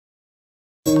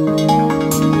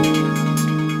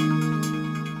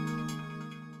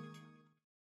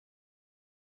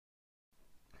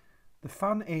The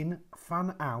fan in,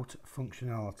 fan out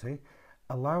functionality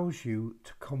allows you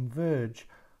to converge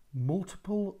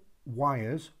multiple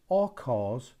wires or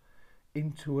cores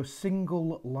into a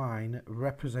single line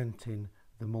representing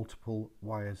the multiple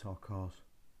wires or cores.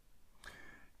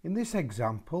 In this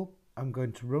example, I'm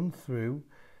going to run through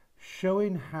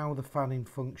showing how the fan-in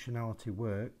functionality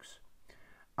works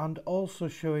and also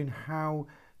showing how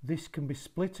this can be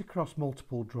split across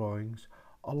multiple drawings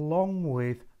along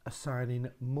with assigning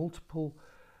multiple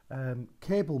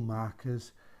cable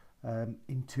markers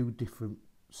in two different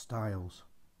styles.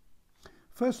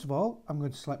 First of all, I'm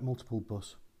going to select multiple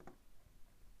bus.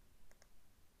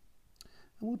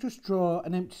 And we'll just draw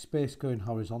an empty space going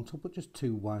horizontal, but just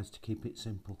 2 wires to keep it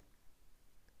simple.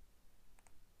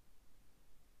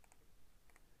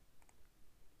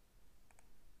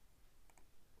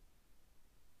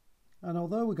 And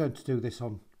although we're going to do this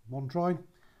on one drawing,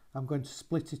 I'm going to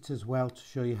split it as well to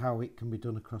show you how it can be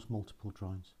done across multiple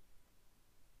drawings.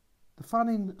 The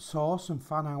fan-in source and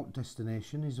fan-out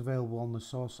destination is available on the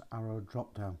source arrow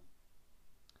drop-down.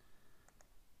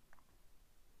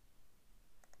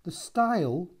 The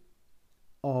style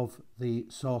of the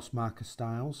source marker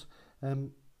styles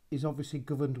is obviously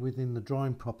governed within the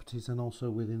drawing properties and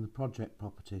also within the project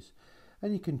properties,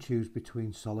 and you can choose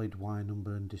between solid, wire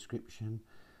number and description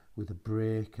with a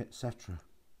break, etc.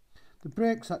 The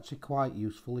break's actually quite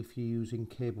useful if you're using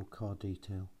cable core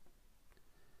detail.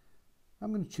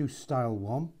 I'm going to choose style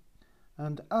 1,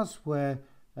 and as where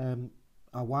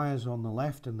our wires are on the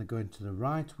left and they're going to the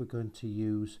right, we're going to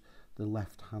use the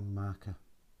left hand marker.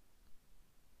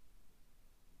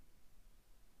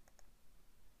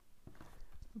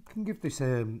 We can give this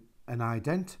an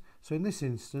ident, so in this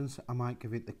instance I might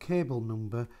give it the cable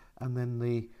number and then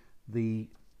the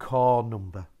core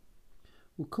number.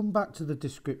 We'll come back to the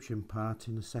description part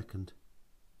in a second.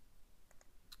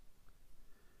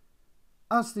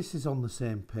 As this is on the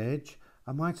same page,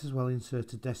 I might as well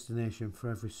insert a destination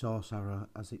for every source arrow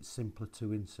as it's simpler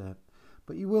to insert.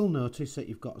 But you will notice that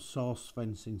you've got a source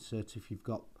fence insert if you've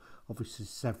got obviously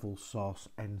several source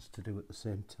ends to do at the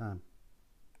same time.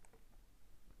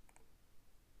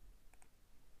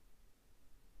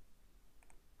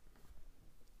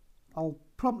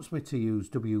 Prompts me to use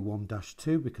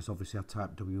W1-2 because obviously I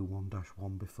typed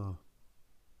W1-1 before.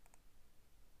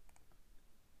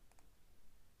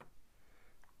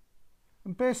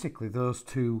 And basically those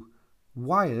two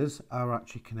wires are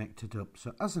actually connected up.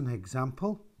 So as an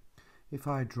example, if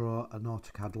I draw an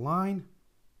AutoCAD line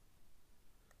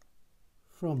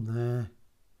from there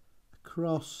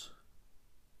across,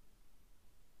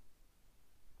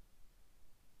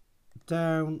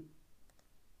 down,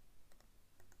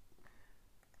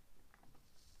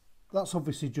 that's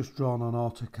obviously just drawn on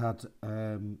AutoCAD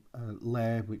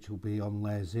layer, which will be on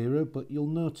layer 0, but you'll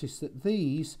notice that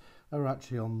these are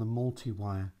actually on the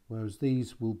multi-wire, whereas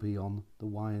these will be on the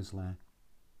wires layer.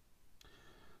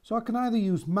 So I can either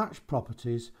use match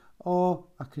properties or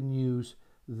I can use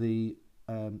the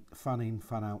fan-in,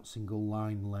 fan-out single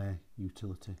line layer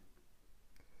utility.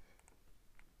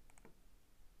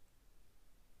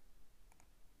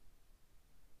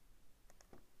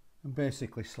 And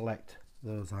basically select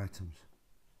those items.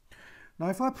 Now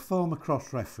if I perform a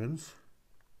cross-reference,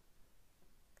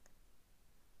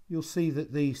 you'll see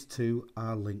that these two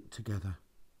are linked together.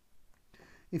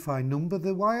 If I number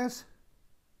the wires,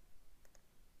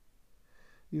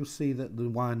 you'll see that the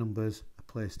wire numbers are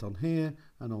placed on here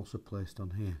and also placed on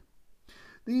here.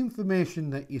 The information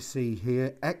that you see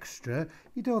here extra,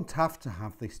 you don't have to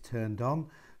have this turned on,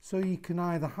 so you can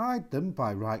either hide them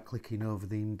by right-clicking over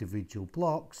the individual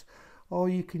blocks, or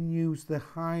you can use the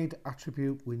hide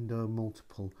attribute window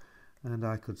multiple, and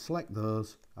I could select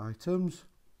those items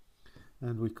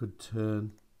and we could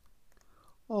turn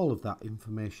all of that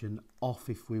information off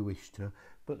if we wish to,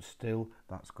 but still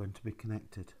that's going to be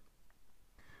connected.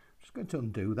 I'm just going to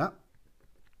undo that,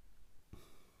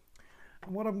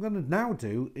 and what I'm going to now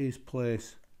do is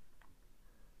place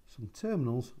some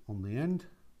terminals on the end.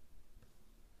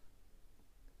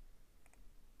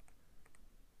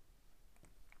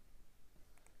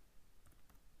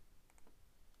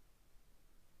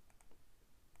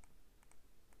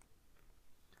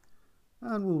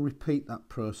 And we'll repeat that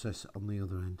process on the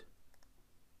other end,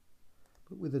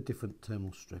 but with a different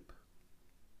terminal strip.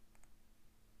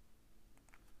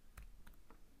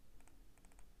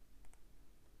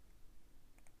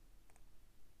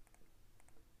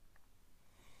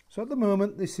 So at the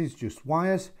moment this is just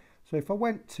wires, so if I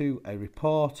went to a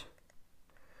report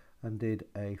and did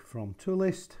a from to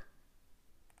list,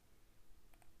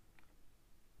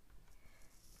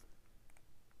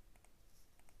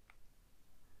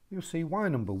 you'll see wire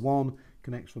number 1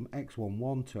 connects from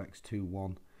X11 to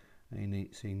X21, and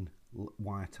it's in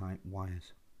wire type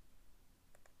wires.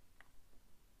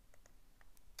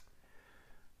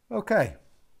 Okay,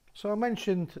 so I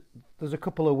mentioned there's a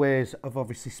couple of ways of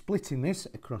obviously splitting this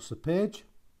across the page.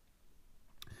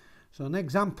 So an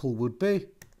example would be,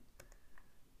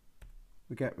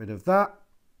 we get rid of that,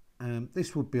 and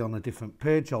this would be on a different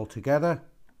page altogether.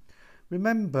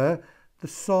 Remember, the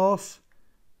source,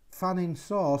 fan in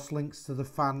source links to the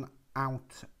fan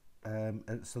out,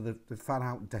 so the fan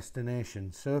out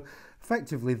destination. So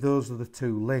effectively those are the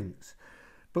two links.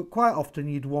 But quite often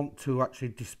you'd want to actually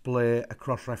display a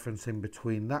cross-reference in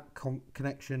between that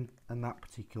connection and that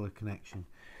particular connection.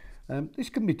 This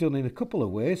can be done in a couple of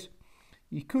ways.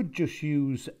 You could just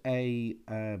use a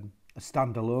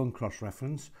standalone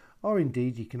cross-reference, or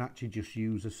indeed you can actually just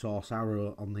use a source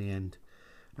arrow on the end.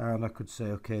 And I could say,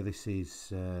 okay, this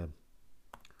is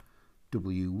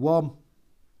W1,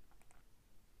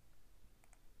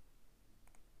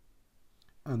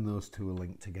 and those two are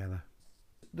linked together.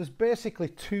 There's basically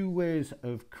two ways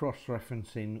of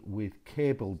cross-referencing with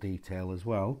cable detail as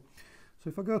well. So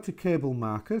if I go to cable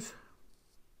markers,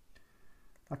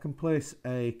 I can place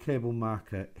a cable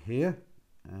marker here,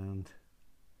 and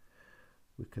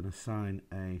we can assign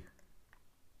a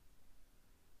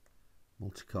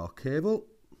multi-core cable.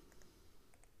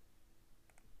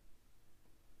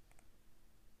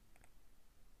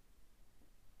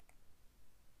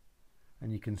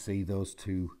 And you can see those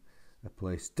two are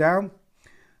placed down.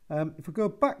 If we go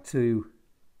back to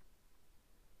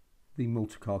the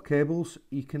multi-core cables,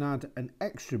 you can add an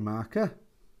extra marker,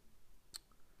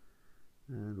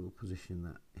 and we'll position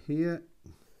that here.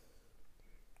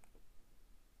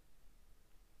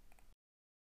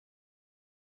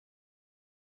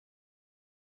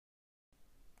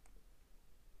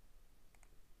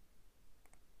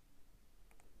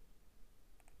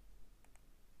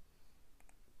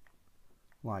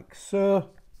 Like so.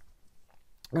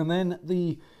 And then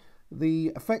the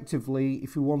effectively,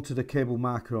 if we wanted a cable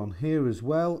marker on here as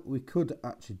well, we could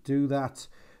actually do that,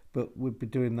 but we'd be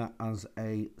doing that as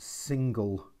a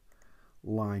single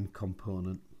line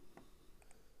component.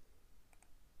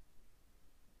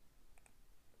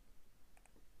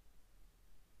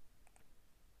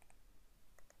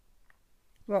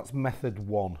 That's method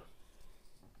 1.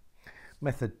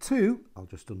 Method 2, I'll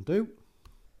just undo.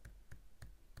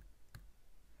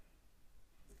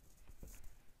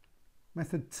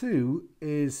 Method 2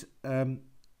 is that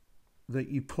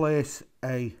you place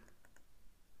a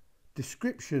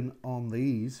description on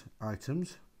these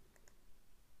items,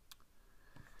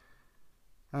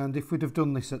 and if we'd have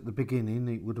done this at the beginning,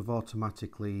 it would have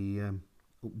automatically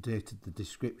updated the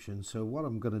description. So what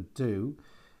I'm going to do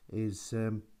is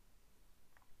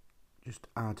just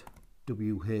add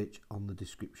WH on the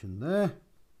description there,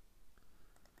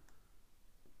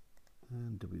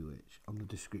 and WH on the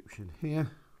description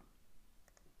here.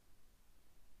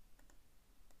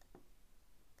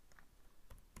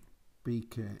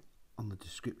 BK on the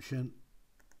description,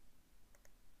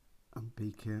 and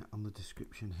BK on the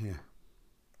description here.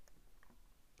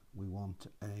 We want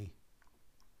a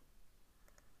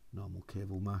normal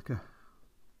cable marker.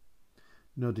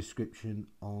 No description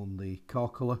on the core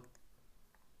colour.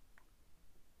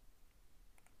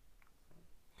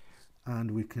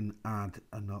 And we can add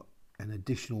an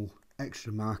additional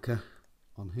extra marker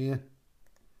on here,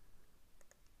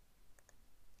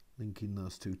 linking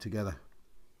those two together.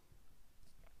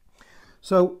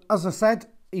 So, as I said,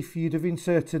 if you'd have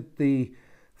inserted the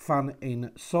fan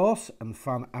in source and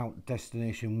fan out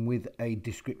destination with a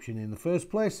description in the first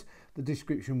place, the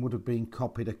description would have been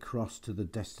copied across to the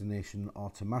destination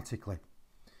automatically.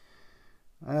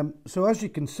 So as you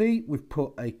can see, we've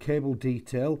put a cable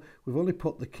detail. We've only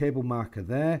put the cable marker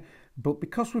there, but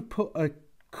because we've put a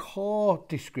core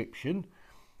description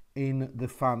in the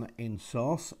fan in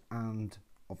source, and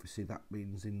obviously that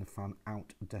means in the fan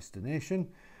out destination,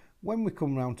 when we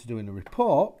come round to doing a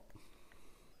report,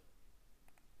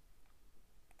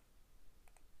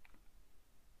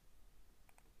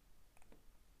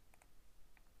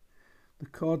 the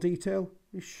core detail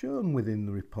is shown within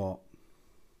the report.